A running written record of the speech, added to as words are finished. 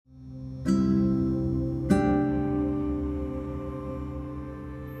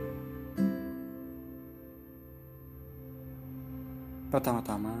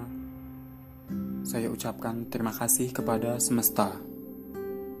Pertama-tama, saya ucapkan terima kasih kepada Semesta.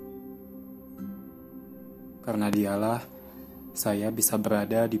 Karena dialah saya bisa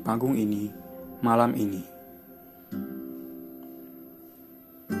berada di panggung ini malam ini.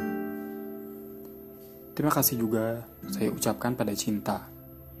 Terima kasih juga saya ucapkan pada Cinta.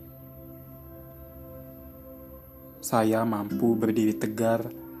 Saya mampu berdiri tegar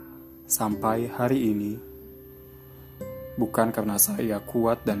sampai hari ini, bukan karena saya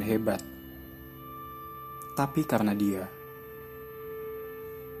kuat dan hebat, tapi karena dia.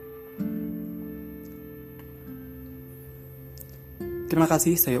 Terima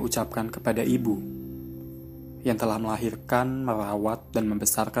kasih saya ucapkan kepada ibu yang telah melahirkan, merawat, dan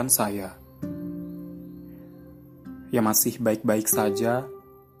membesarkan saya, yang masih baik-baik saja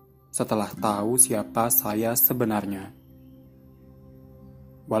setelah tahu siapa saya sebenarnya,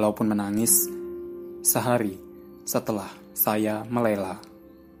 walaupun menangis sehari setelah saya melela.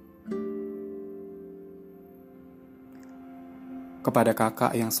 Kepada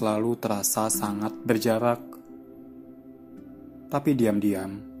kakak yang selalu terasa sangat berjarak, tapi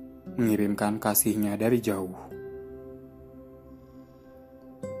diam-diam mengirimkan kasihnya dari jauh.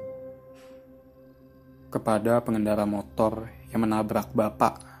 Kepada pengendara motor yang menabrak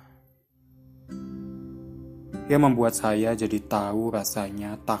bapak, yang membuat saya jadi tahu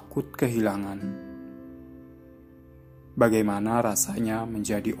rasanya takut kehilangan. Bagaimana rasanya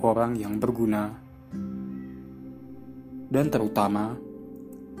menjadi orang yang berguna, dan terutama,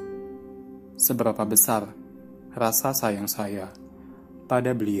 seberapa besar rasa sayang saya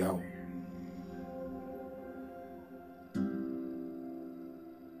pada beliau.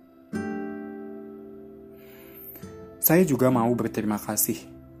 Saya juga mau berterima kasih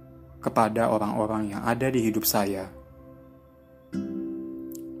kepada orang-orang yang ada di hidup saya.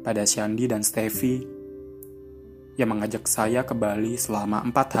 Pada Shandy dan Steffi yang mengajak saya ke Bali selama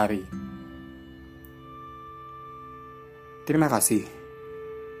 4 hari. Terima kasih.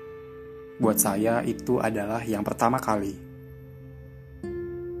 Buat saya itu adalah yang pertama kali.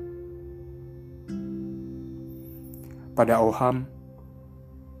 Pada Oham,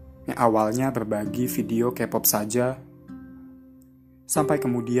 yang awalnya berbagi video K-pop saja, sampai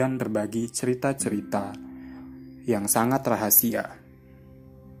kemudian berbagi cerita-cerita yang sangat rahasia.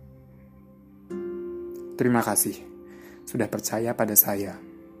 Terima kasih sudah percaya pada saya.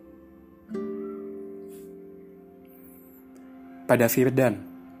 Pada Firdan,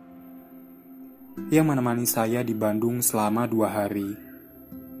 yang menemani saya di Bandung selama 2 hari,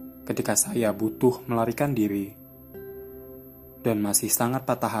 ketika saya butuh melarikan diri, dan masih sangat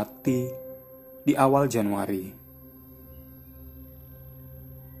patah hati di awal Januari.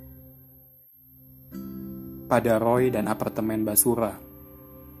 Pada Roy dan apartemen Basura,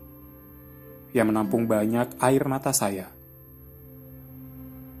 yang menampung banyak air mata saya.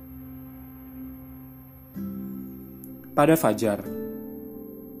 Pada Fajar,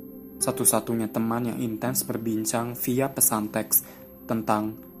 satu-satunya teman yang intens berbincang via pesan teks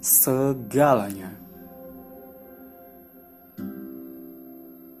tentang segalanya.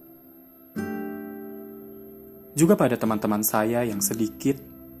 Juga pada teman-teman saya yang sedikit,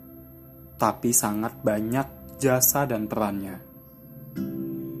 tapi sangat banyak jasa dan perannya.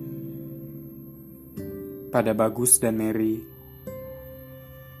 Pada Bagus dan Mary,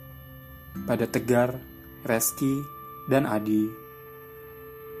 pada Tegar, Reski, dan Adi,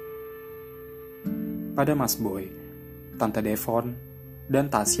 pada Mas Boy, Tante Devon, dan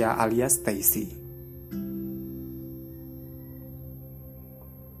Tasya alias Stacy.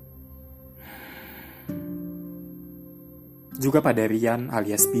 Juga pada Rian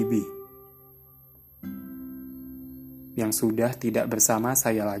alias Bibi, yang sudah tidak bersama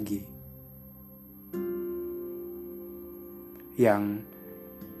saya lagi, yang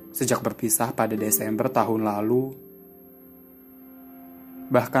sejak berpisah pada Desember tahun lalu,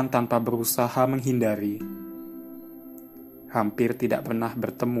 bahkan tanpa berusaha menghindari, hampir tidak pernah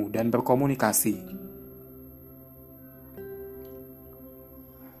bertemu dan berkomunikasi,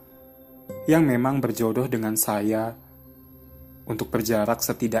 yang memang berjodoh dengan saya untuk berjarak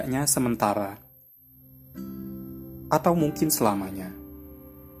setidaknya sementara, atau mungkin selamanya.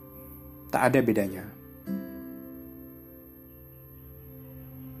 Tak ada bedanya.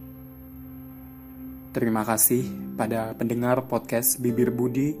 Terima kasih pada pendengar podcast Bibir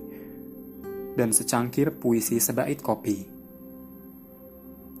Budi dan secangkir puisi sebait kopi.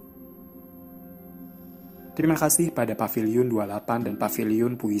 Terima kasih pada Pavilion 28 dan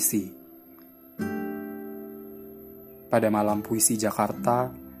Pavilion Puisi. Pada Malam Puisi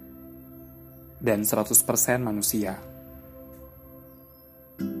Jakarta dan 100% manusia.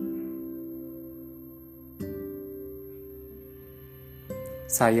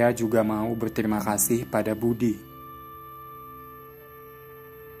 Saya juga mau berterima kasih pada Budi,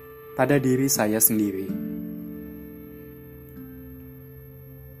 pada diri saya sendiri.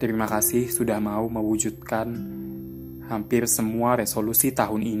 Terima kasih sudah mau mewujudkan hampir semua resolusi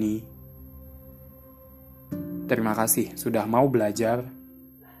tahun ini. Terima kasih sudah mau belajar.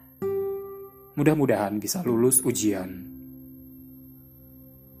 Mudah-mudahan bisa lulus ujian.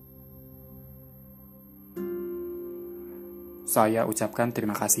 Saya ucapkan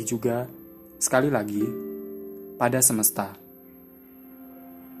terima kasih juga, sekali lagi, pada semesta.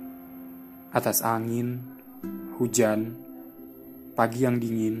 Atas angin, hujan, pagi yang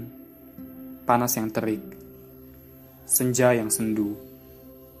dingin, panas yang terik, senja yang sendu,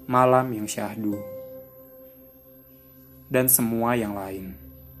 malam yang syahdu, dan semua yang lain.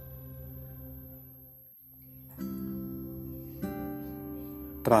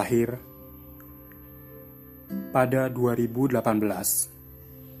 Terakhir, pada 2018.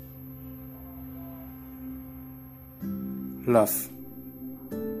 Love,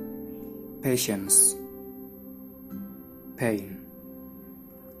 patience, pain.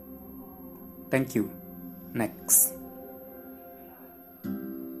 Thank you. Next.